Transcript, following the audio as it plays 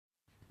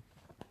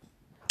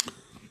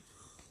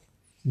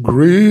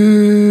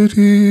Great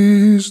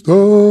is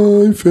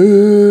thy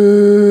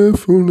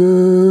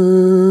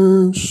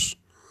faithfulness,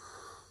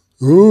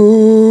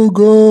 O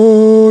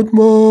God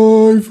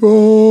my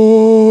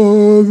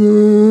Father.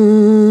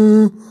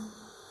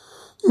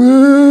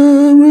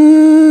 There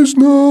is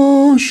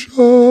no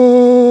shadow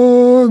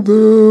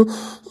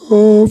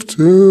of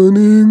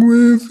turning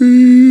with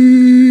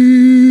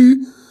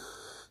thee.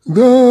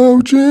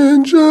 Thou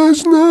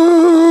changest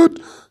not,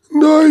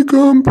 thy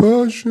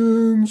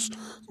compassions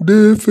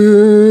they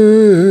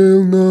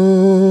fail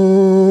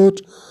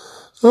not.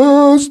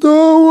 As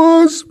thou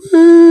hast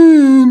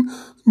been,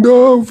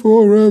 thou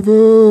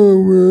forever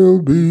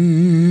will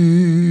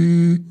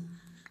be.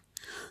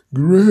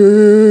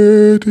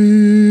 Great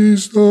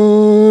is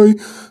thy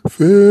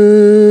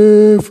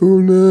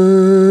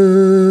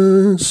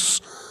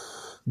faithfulness.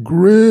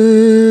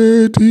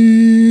 Great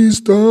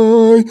is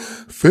thy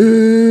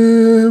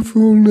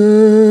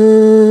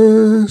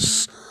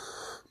faithfulness.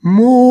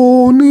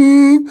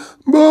 Morning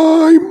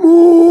by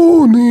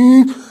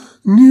morning,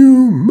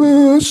 new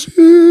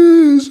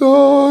mercies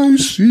I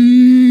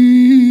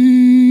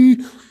see.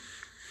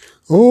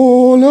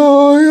 All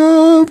I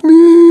have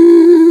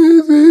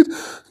needed,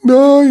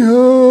 thy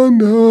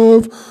hand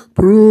hath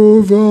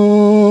provided.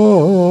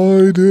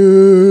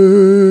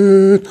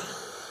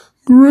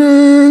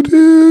 Great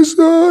is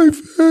thy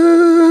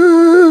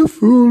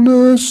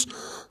faithfulness,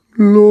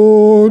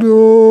 Lord,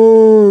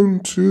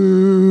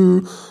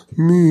 unto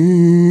me.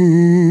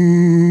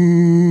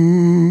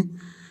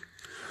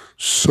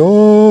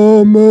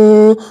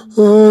 Summer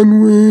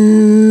and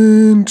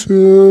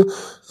winter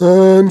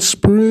and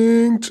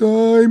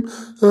springtime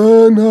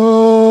and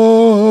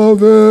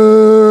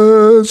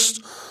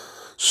harvest,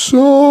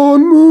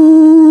 sun,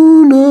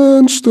 moon,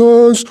 and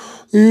stars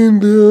in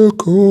their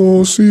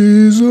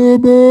courses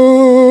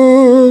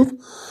above,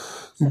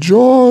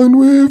 join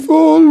with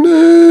all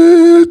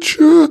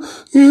nature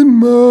in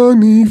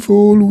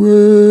manifold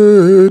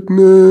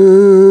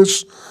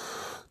witness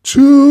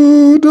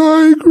to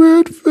thy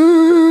great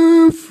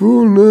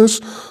faithfulness,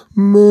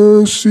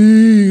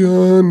 mercy,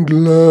 and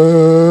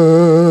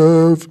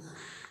love.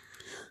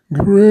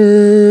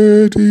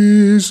 Great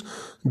is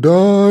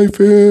thy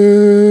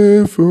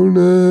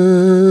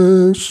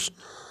faithfulness.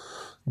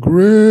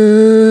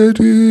 Great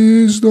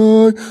is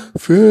thy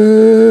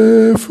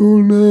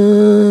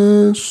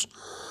faithfulness.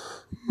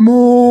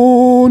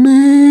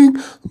 Morning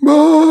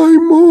by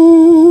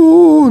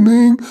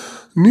morning,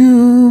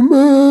 new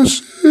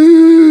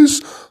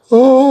mercies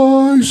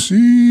I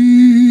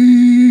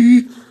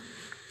see.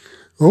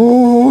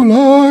 All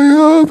I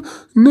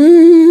have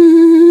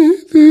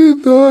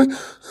needed, thy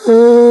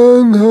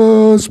hand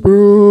has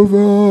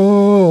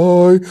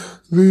provided.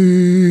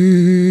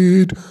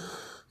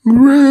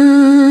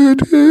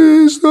 Great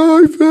is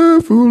thy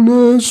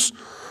faithfulness,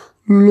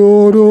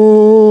 Lord,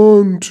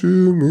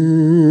 unto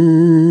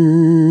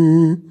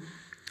me.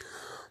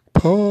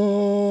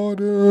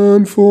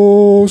 Pardon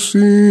for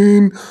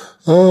sin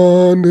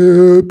and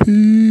a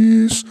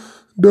peace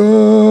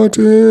that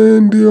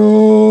endureth,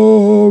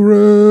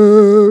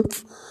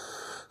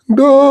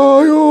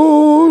 thy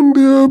own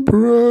dear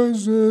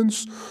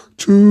presence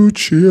to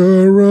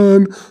cheer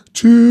and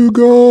to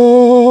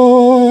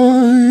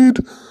guide,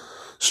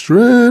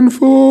 strength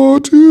for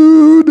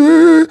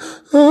today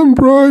and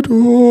bright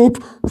hope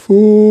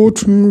for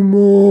tomorrow.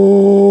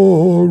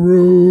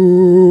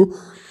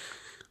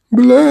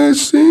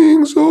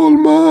 Blessings all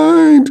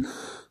mine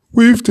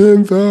with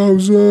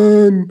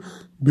 10,000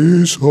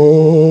 besides.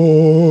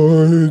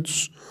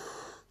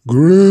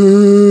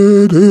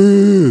 Great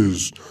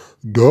is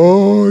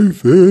thy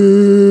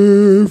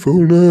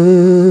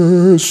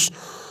faithfulness.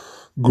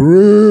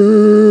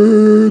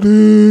 Great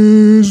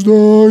is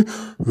thy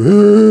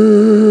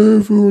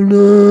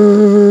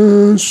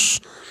faithfulness.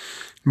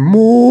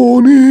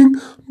 Morning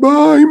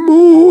by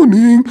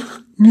morning,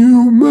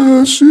 new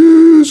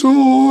mercies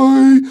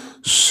I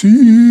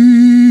see.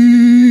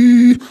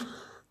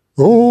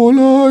 All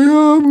I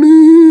have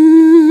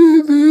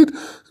needed,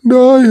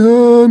 thy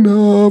hand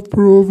hath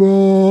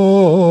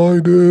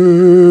provided.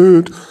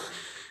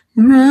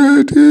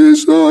 Great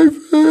is thy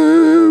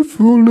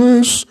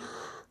faithfulness,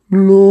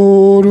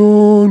 Lord,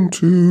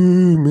 unto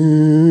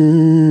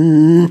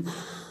me.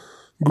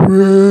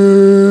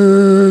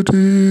 Great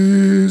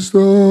is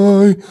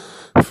thy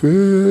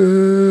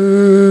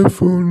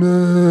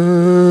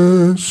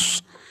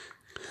faithfulness.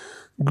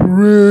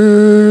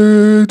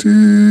 Great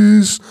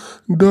is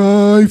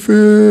thy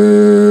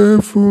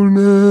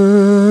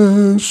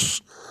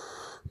faithfulness.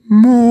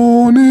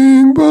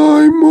 Morning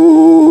by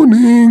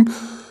morning,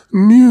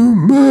 new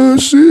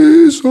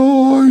mercies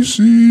I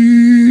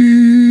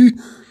see.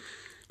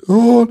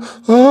 All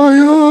I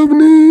have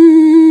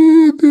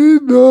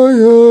needed, thy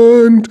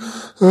hand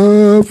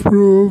hath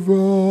provided.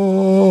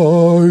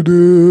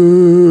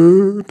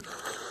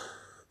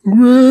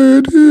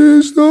 Great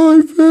is thy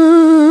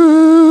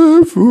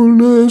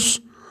faithfulness,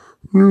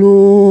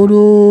 Lord,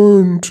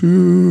 unto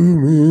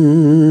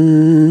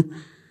me.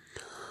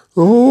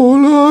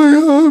 All I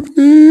have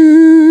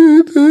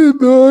needed,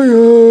 thy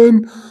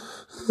hand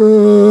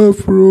have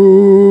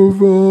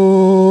provided.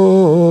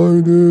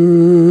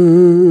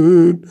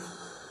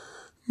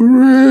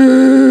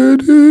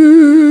 Great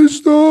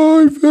is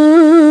thy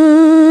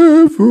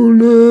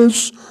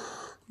faithfulness,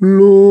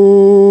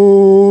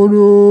 Lord,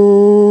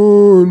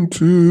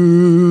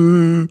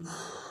 unto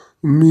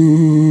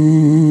me.